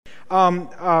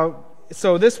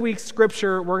So this week's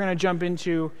scripture we're going to jump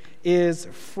into is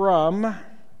from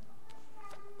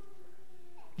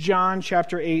John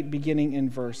chapter 8, beginning in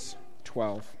verse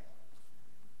 12.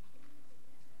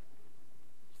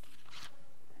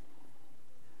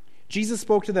 Jesus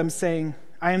spoke to them, saying,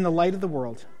 I am the light of the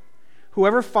world.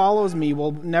 Whoever follows me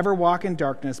will never walk in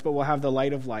darkness, but will have the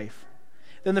light of life.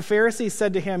 Then the Pharisees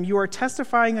said to him, You are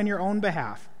testifying on your own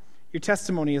behalf. Your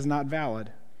testimony is not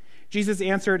valid. Jesus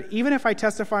answered, Even if I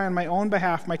testify on my own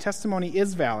behalf, my testimony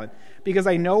is valid, because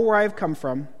I know where I have come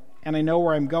from, and I know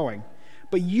where I'm going.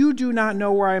 But you do not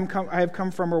know where I have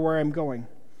come from or where I'm going.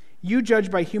 You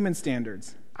judge by human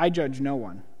standards. I judge no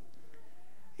one.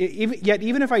 Yet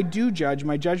even if I do judge,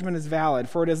 my judgment is valid,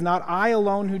 for it is not I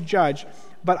alone who judge,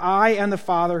 but I and the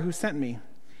Father who sent me.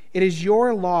 It is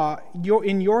your law,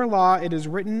 in your law it is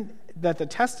written that the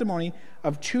testimony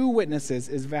of two witnesses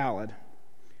is valid.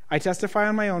 I testify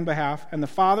on my own behalf, and the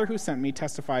Father who sent me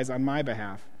testifies on my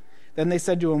behalf. Then they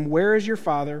said to him, Where is your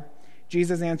Father?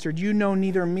 Jesus answered, You know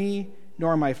neither me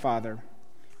nor my Father.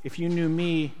 If you knew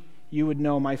me, you would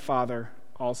know my Father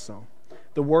also.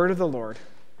 The word of the Lord.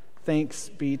 Thanks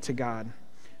be to God.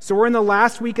 So we're in the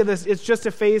last week of this. It's just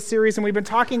a phase series, and we've been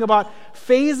talking about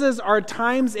phases are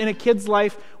times in a kid's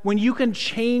life when you can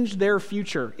change their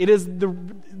future.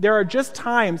 There are just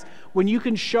times when you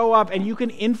can show up and you can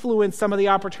influence some of the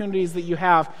opportunities that you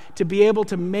have to be able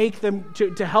to make them,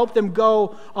 to help them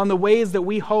go on the ways that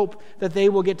we hope that they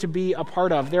will get to be a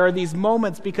part of. There are these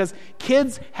moments because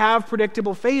kids have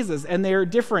predictable phases and they are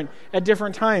different at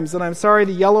different times. And I'm sorry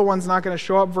the yellow one's not going to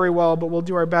show up very well, but we'll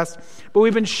do our best. But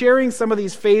we've been sharing some of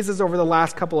these phases over the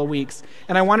last couple of weeks,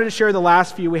 and I wanted to share the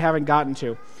last few we haven't gotten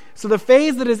to. So the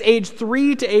phase that is age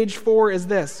 3 to age 4 is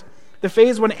this. The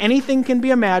phase when anything can be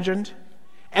imagined,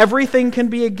 everything can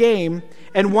be a game,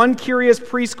 and one curious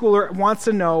preschooler wants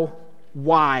to know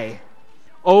why.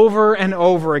 Over and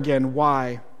over again,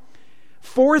 why?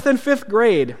 4th and 5th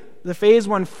grade, the phase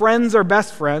when friends are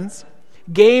best friends,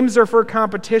 games are for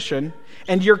competition,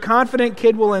 and your confident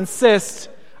kid will insist,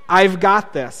 I've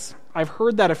got this. I've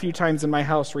heard that a few times in my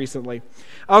house recently.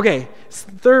 Okay,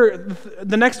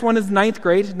 the next one is 9th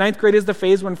grade. 9th grade is the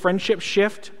phase when friendships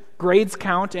shift, grades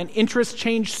count, and interests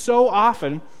change so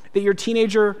often that your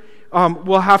teenager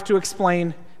will have to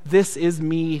explain, this is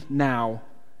me now.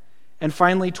 And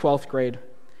finally, 12th grade.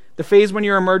 The phase when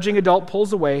your emerging adult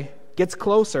pulls away, gets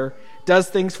closer, does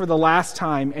things for the last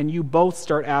time, and you both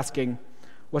start asking,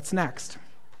 what's next?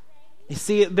 You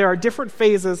see, there are different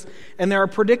phases, and there are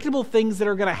predictable things that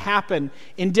are going to happen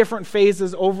in different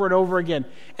phases over and over again.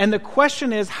 And the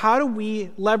question is, how do we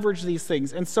leverage these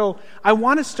things? And so I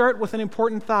want to start with an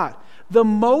important thought. The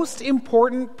most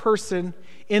important person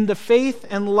in the faith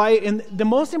and life, and the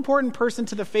most important person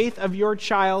to the faith of your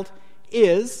child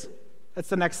is, that's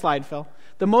the next slide, Phil.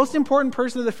 The most important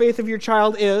person to the faith of your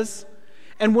child is,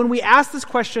 and when we ask this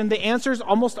question, the answers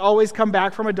almost always come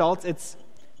back from adults. It's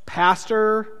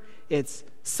pastor, it's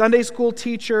Sunday school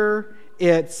teacher,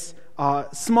 it's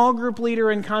small group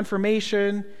leader in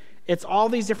confirmation, it's all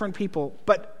these different people.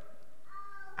 But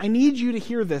I need you to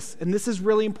hear this, and this is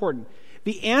really important.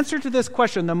 The answer to this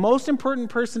question, the most important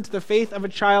person to the faith of a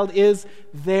child is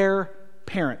their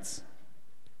parents.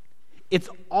 It's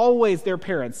always their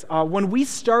parents. When we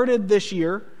started this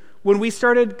year, when we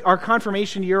started our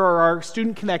confirmation year or our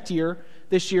Student Connect year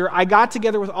this year, I got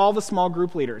together with all the small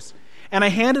group leaders, and I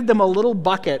handed them a little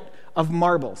bucket of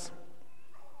marbles.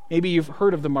 Maybe you've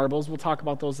heard of the marbles. We'll talk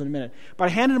about those in a minute. But I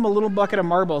handed them a little bucket of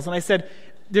marbles, and I said,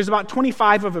 there's about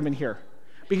 25 of them in here,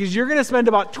 because you're going to spend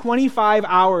about 25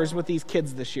 hours with these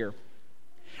kids this year.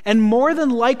 And more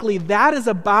than likely, that is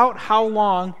about how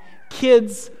long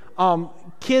kids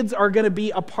are going to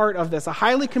be a part of this. A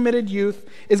highly committed youth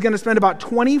is going to spend about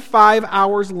 25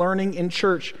 hours learning in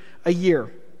church a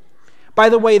year. By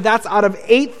the way, that's out of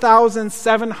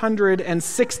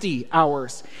 8,760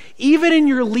 hours. Even in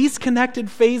your least connected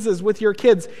phases with your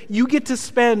kids, you get to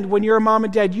spend, when you're a mom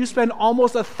and dad, you spend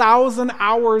almost 1,000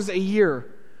 hours a year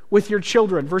with your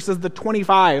children versus the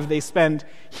 25 they spend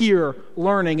here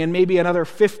learning and maybe another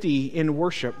 50 in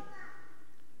worship.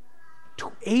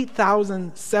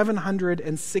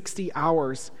 8,760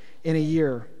 hours in a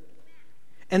year.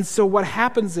 And so what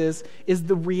happens is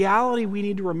the reality we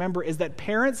need to remember is that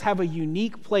parents have a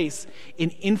unique place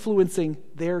in influencing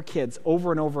their kids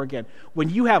over and over again. When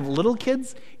you have little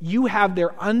kids, you have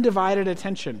their undivided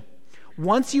attention.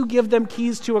 Once you give them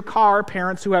keys to a car,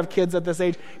 parents who have kids at this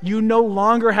age, you no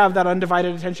longer have that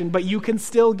undivided attention, but you can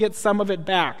still get some of it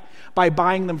back. by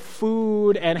buying them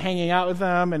food and hanging out with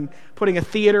them and putting a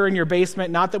theater in your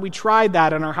basement. Not that we tried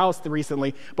that in our house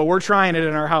recently, but we're trying it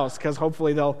in our house because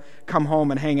hopefully they'll come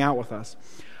home and hang out with us.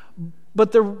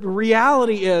 But the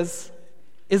reality is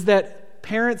that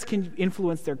parents can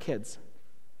influence their kids.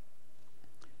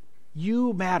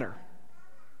 You matter.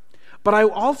 But I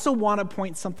also want to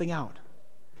point something out.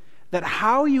 That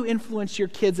how you influence your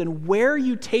kids and where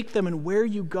you take them and where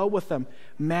you go with them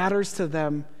matters to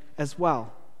them as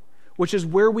well. Which is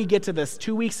where we get to this.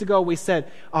 2 weeks ago we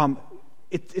said,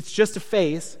 it's just a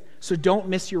phase, so don't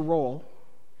miss your role.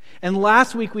 And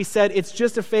last week we said, it's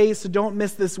just a phase, so don't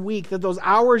miss this week, that those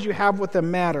hours you have with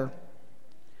them matter.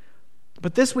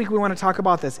 But this week we want to talk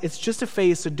about this. It's just a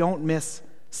phase, so don't miss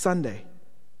Sunday.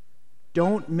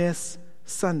 Don't miss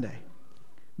Sunday.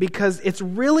 Because it's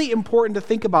really important to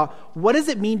think about, what does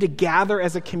it mean to gather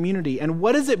as a community? And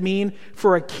what does it mean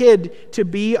for a kid to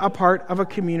be a part of a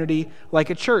community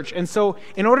like a church? And so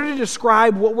in order to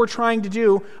describe what we're trying to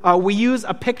do, we use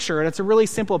a picture, and it's a really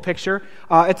simple picture.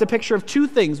 It's a picture of two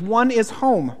things. One is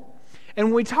home. And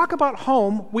when we talk about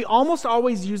home, we almost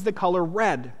always use the color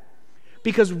red.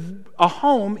 Because a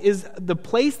home is the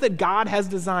place that God has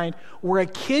designed where a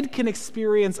kid can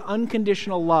experience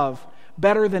unconditional love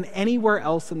better than anywhere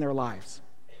else in their lives.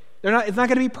 It's not going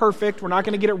to be perfect. We're not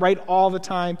going to get it right all the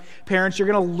time. Parents, you're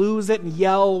going to lose it and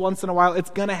yell once in a while. It's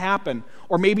going to happen.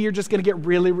 Or maybe you're just going to get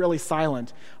really, really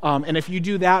silent. And if you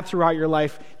do that throughout your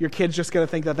life, your kid's just going to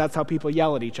think that that's how people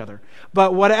yell at each other.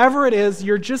 But whatever it is,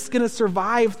 you're just going to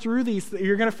survive through these.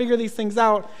 You're going to figure these things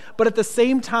out. But at the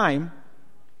same time,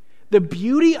 the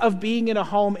beauty of being in a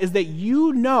home is that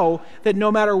you know that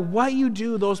no matter what you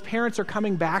do, those parents are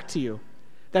coming back to you.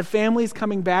 That family's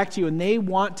coming back to you and they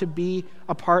want to be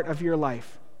a part of your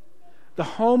life. The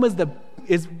home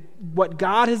is what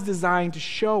God has designed to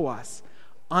show us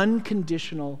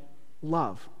unconditional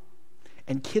love.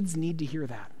 And kids need to hear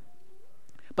that.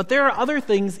 But there are other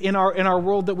things in our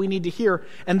world that we need to hear.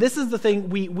 And this is the thing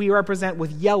we represent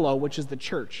with yellow, which is the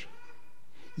church.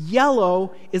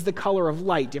 Yellow is the color of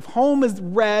light. If home is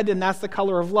red and that's the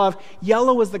color of love,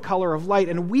 yellow is the color of light.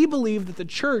 And we believe that the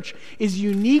church is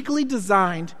uniquely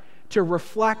designed to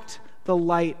reflect the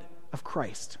light of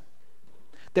Christ.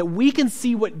 That we can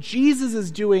see what Jesus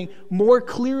is doing more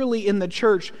clearly in the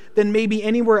church than maybe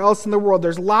anywhere else in the world.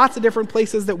 There's lots of different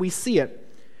places that we see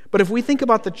it. But if we think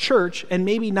about the church, and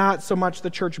maybe not so much the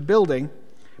church building,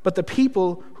 but the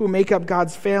people who make up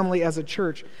God's family as a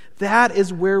church, that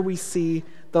is where we see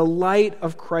the light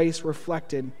of Christ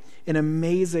reflected in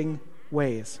amazing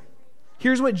ways.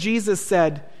 Here's what Jesus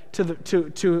said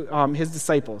to his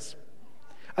disciples.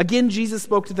 Again, Jesus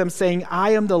spoke to them saying, I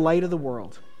am the light of the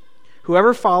world.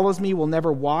 Whoever follows me will never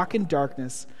walk in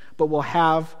darkness, but will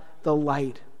have the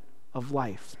light of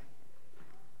life.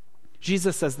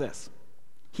 Jesus says this,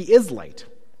 He is light,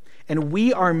 and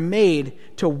we are made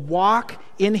to walk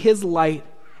in His light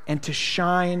and to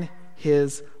shine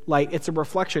His light. It's a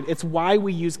reflection. It's why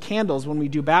we use candles when we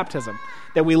do baptism.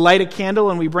 That we light a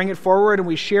candle and we bring it forward and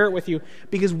we share it with you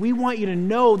because we want you to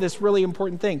know this really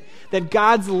important thing. That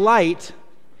God's light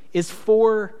is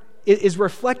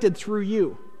reflected through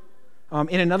you.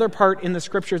 In another part in the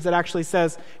scriptures that actually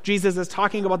says, Jesus is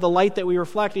talking about the light that we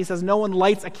reflect. He says, no one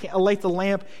lights a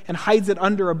lamp and hides it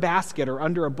under a basket or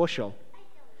under a bushel.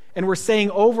 And we're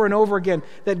saying over and over again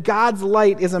that God's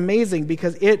light is amazing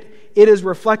because it is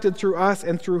reflected through us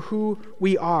and through who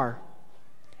we are.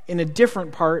 In a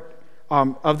different part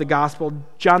of the gospel,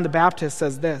 John the Baptist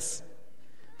says this,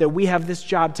 that we have this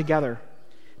job together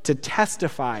to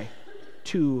testify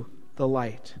to the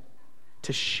light,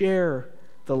 to share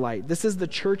the light. This is the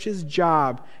church's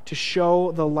job to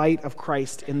show the light of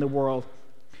Christ in the world.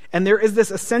 And there is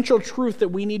this essential truth that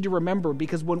we need to remember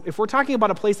because if we're talking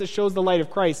about a place that shows the light of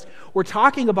Christ, we're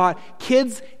talking about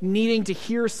kids needing to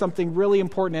hear something really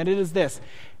important, and it is this.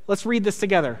 Let's read this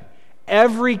together.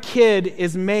 Every kid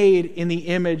is made in the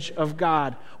image of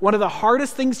God. One of the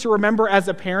hardest things to remember as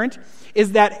a parent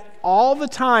is that all the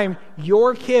time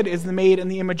your kid is made in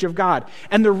the image of God.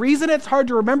 And the reason it's hard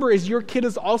to remember is your kid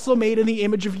is also made in the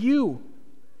image of you.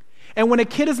 And when a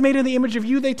kid is made in the image of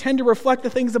you, they tend to reflect the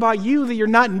things about you that you're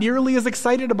not nearly as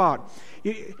excited about.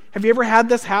 Have you ever had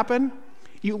this happen?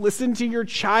 You listen to your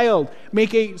child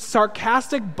make a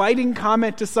sarcastic, biting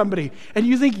comment to somebody, and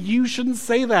you think you shouldn't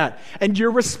say that. And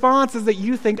your response is that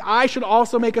you think, I should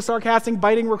also make a sarcastic,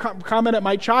 biting comment at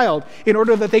my child in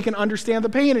order that they can understand the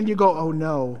pain. And you go, oh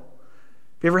no.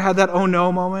 Have you ever had that oh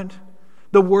no moment?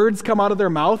 The words come out of their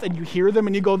mouth, and you hear them,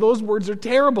 and you go, those words are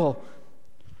terrible.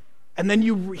 And then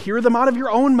you hear them out of your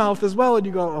own mouth as well, and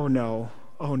you go, oh no,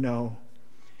 oh no.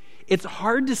 It's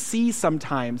hard to see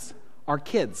sometimes our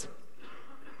kids.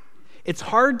 It's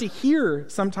hard to hear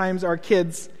sometimes our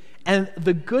kids and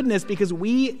the goodness because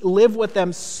we live with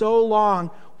them so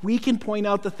long, we can point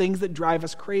out the things that drive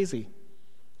us crazy.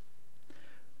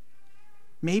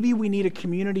 Maybe we need a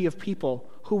community of people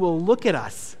who will look at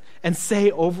us and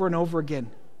say over and over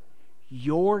again,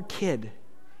 your kid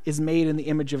is made in the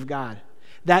image of God.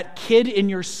 That kid in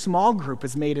your small group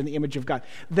is made in the image of God.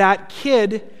 That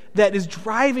kid that is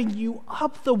driving you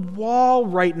up the wall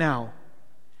right now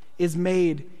is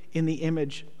made in the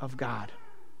image of God.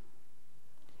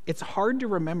 It's hard to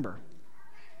remember.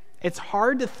 It's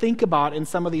hard to think about in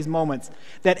some of these moments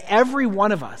that every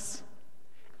one of us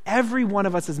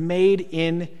is made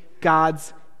in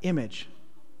God's image.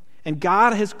 And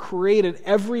God has created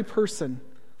every person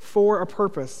for a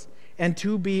purpose and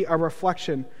to be a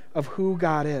reflection of who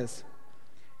God is.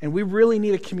 And we really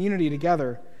need a community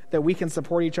together that we can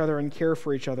support each other and care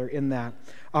for each other in that.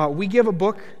 We give a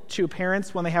book to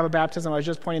parents when they have a baptism. I was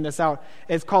just pointing this out.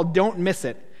 It's called Don't Miss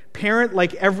It. Parent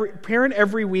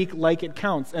every week like it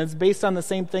counts. And it's based on the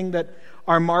same thing that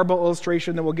our marble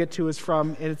illustration that we'll get to is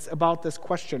from. And it's about this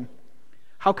question.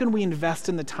 How can we invest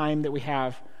in the time that we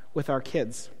have with our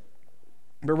kids?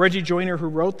 But Reggie Joyner, who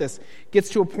wrote this, gets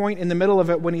to a point in the middle of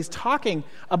it when he's talking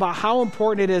about how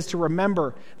important it is to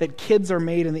remember that kids are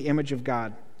made in the image of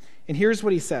God. And here's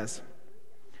what he says.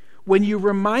 When you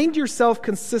remind yourself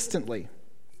consistently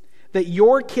that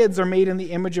your kids are made in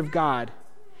the image of God,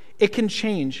 it can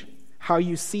change how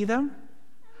you see them,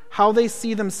 how they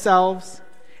see themselves,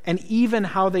 and even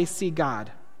how they see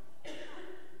God.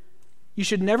 You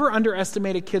should never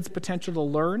underestimate a kid's potential to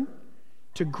learn,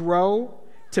 to grow,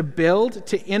 to build,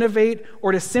 to innovate,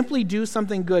 or to simply do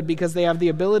something good because they have the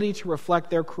ability to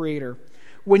reflect their Creator.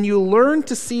 When you learn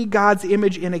to see God's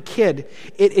image in a kid,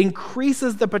 it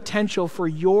increases the potential for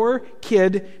your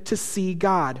kid to see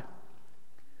God.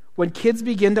 When kids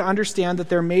begin to understand that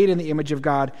they're made in the image of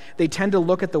God, they tend to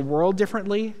look at the world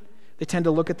differently, they tend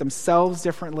to look at themselves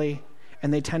differently,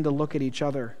 and they tend to look at each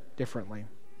other differently.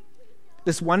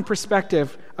 This one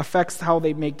perspective affects how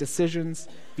they make decisions,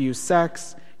 view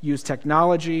sex, use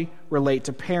technology, relate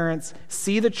to parents,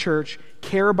 see the church,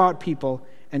 care about people,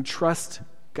 and trust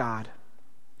God.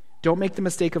 Don't make the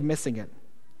mistake of missing it.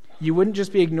 You wouldn't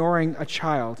just be ignoring a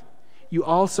child. You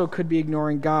also could be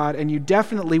ignoring God, and you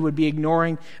definitely would be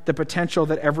ignoring the potential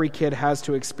that every kid has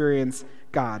to experience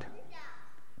God.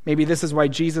 Maybe this is why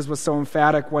Jesus was so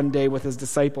emphatic one day with his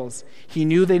disciples. He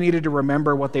knew they needed to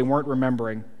remember what they weren't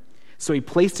remembering. So he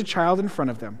placed a child in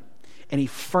front of them, and he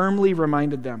firmly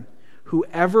reminded them,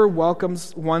 whoever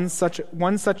welcomes one such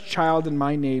child in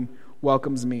my name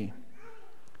welcomes me.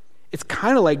 It's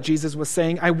kind of like Jesus was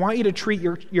saying, I want you to treat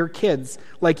your kids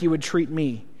like you would treat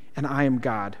me, and I am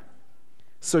God.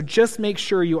 So just make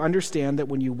sure you understand that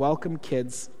when you welcome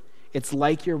kids, it's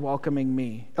like you're welcoming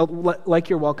me, like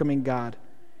you're welcoming God.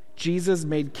 Jesus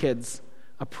made kids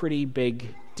a pretty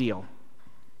big deal.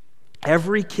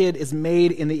 Every kid is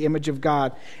made in the image of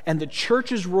God, and the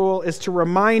church's role is to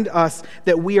remind us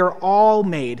that we are all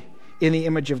made in the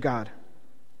image of God.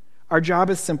 Our job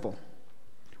is simple.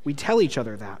 We tell each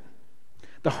other that.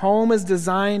 The home is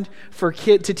designed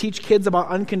to teach kids about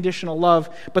unconditional love,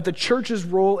 but the church's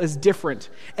role is different,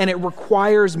 and it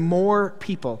requires more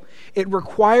people. It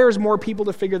requires more people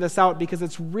to figure this out because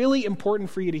it's really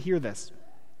important for you to hear this.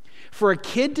 For a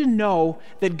kid to know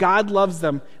that God loves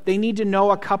them, they need to know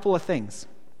a couple of things.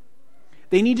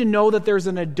 They need to know that there's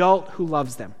an adult who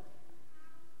loves them.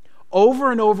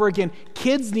 Over and over again,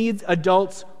 kids need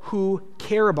adults who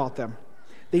care about them.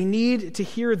 They need to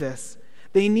hear this.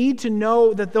 They need to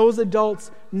know that those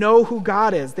adults know who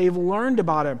God is. They've learned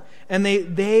about him, and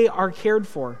they are cared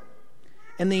for.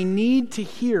 And they need to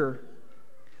hear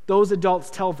those adults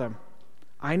tell them,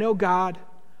 I know God,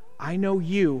 I know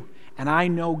you, and I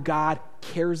know God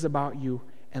cares about you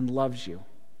and loves you.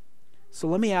 So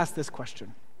let me ask this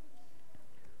question.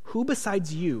 Who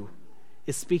besides you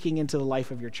is speaking into the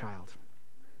life of your child?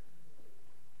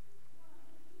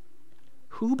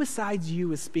 Who besides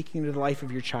you is speaking into the life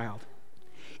of your child?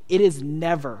 It is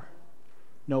never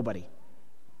nobody.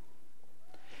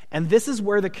 And this is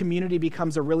where the community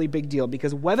becomes a really big deal,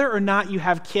 because whether or not you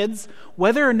have kids,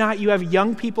 whether or not you have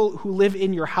young people who live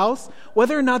in your house,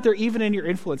 whether or not they're even in your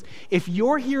influence, if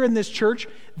you're here in this church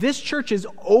is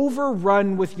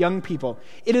overrun with young people.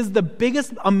 It is the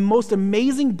biggest, most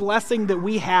amazing blessing that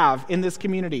we have in this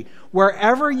community.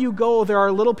 Wherever you go, there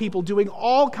are little people doing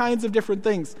all kinds of different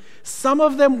things. Some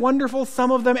of them wonderful,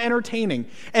 some of them entertaining.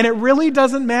 And it really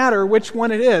doesn't matter which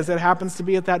one it is that happens to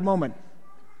be at that moment.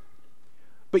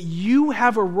 But you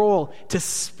have a role to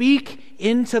speak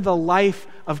into the life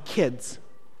of kids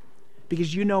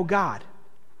because you know God.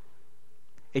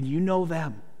 and you know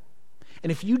them.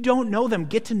 And if you don't know them,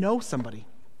 get to know somebody.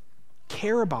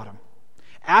 Care about them.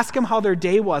 Ask them how their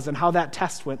day was and how that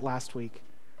test went last week.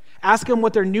 Ask them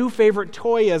what their new favorite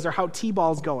toy is or how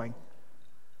T-ball's going.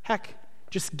 Heck,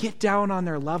 just get down on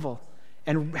their level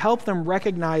and help them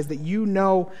recognize that you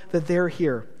know that they're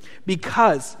here.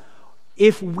 Because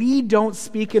if we don't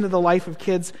speak into the life of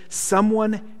kids,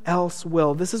 someone else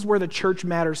will. This is where the church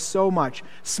matters so much.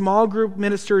 Small group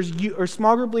ministers, or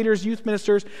small group leaders, youth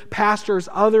ministers, pastors,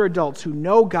 other adults who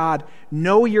know God,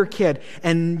 know your kid,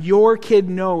 and your kid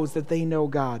knows that they know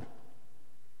God.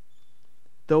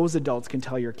 Those adults can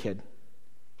tell your kid,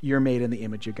 you're made in the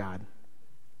image of God.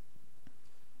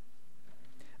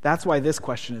 That's why this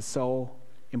question is so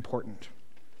important.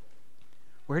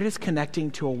 Where does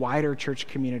connecting to a wider church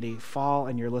community fall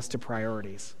in your list of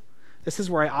priorities? This is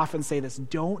where I often say this: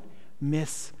 don't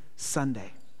miss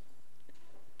Sunday.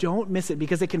 Don't miss it,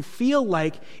 because it can feel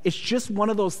like it's just one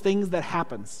of those things that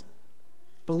happens.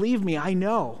 Believe me, I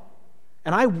know.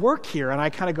 And I work here, and I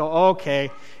kind of go, okay,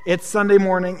 it's Sunday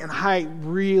morning, and I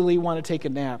really want to take a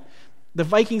nap. The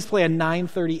Vikings play a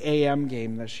 9:30 a.m.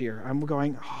 game this year. I'm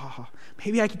going,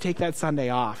 maybe I could take that Sunday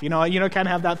off. You know, kind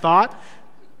of have that thought.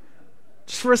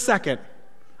 Just for a second.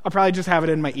 I'll probably just have it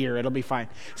in my ear. It'll be fine.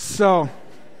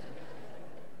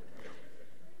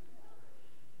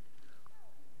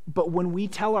 But when we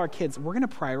tell our kids, we're going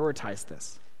to prioritize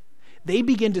this, they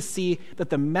begin to see that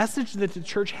the message that the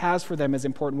church has for them is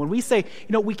important. When we say,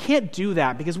 we can't do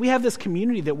that because we have this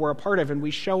community that we're a part of and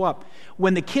we show up.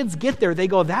 When the kids get there, they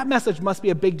go, that message must be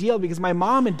a big deal because my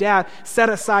mom and dad set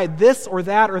aside this or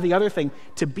that or the other thing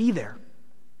to be there.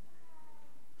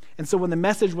 And so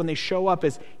when they show up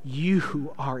is,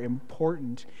 you are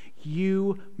important.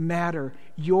 You matter.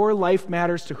 Your life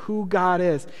matters to who God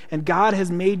is. And God has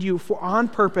made you on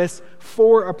purpose,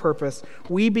 for a purpose.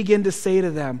 We begin to say to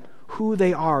them who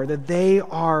they are, that they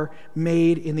are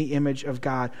made in the image of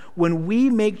God. When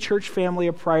we make church family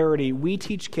a priority, we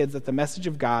teach kids that the message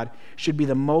of God should be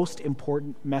the most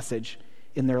important message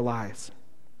in their lives.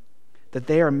 That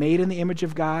they are made in the image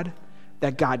of God,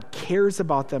 that God cares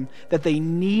about them, that they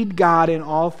need God in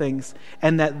all things,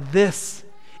 and that this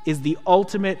is the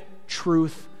ultimate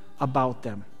truth about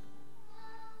them.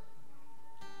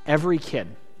 Every kid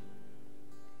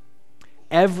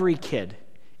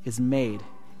is made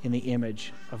in the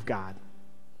image of God.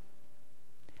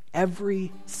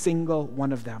 Every single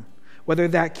one of them. Whether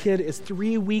that kid is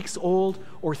 3 weeks old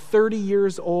or 30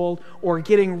 years old or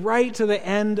getting right to the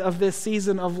end of this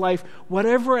season of life,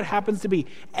 whatever it happens to be,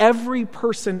 every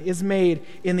person is made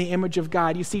in the image of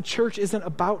God. You see, church isn't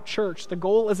about church. The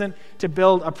goal isn't to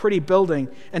build a pretty building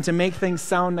and to make things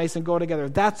sound nice and go together.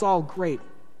 That's all great.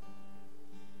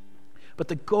 But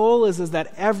the goal is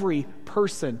that every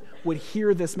person would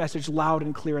hear this message loud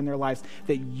and clear in their lives,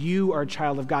 that you are a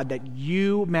child of God, that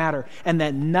you matter, and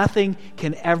that nothing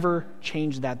can ever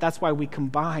change that. That's why we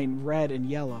combine red and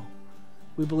yellow.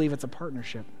 We believe it's a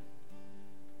partnership.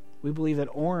 We believe that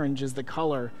orange is the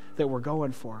color that we're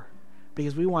going for,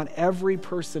 because we want every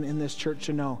person in this church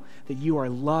to know that you are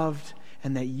loved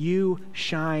and that you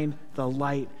shine the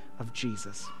light of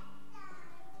Jesus,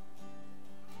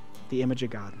 the image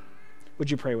of God. Would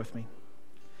you pray with me?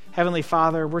 Heavenly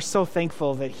Father, we're so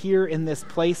thankful that here in this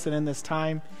place and in this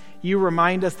time, you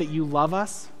remind us that you love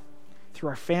us through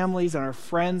our families and our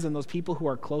friends and those people who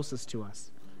are closest to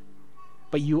us.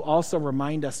 But you also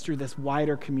remind us through this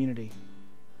wider community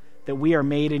that we are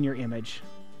made in your image.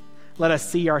 Let us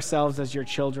see ourselves as your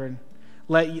children.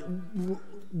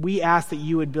 We ask that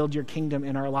you would build your kingdom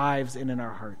in our lives and in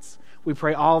our hearts. We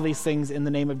pray all these things in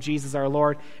the name of Jesus our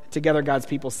Lord. Together God's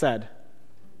people said,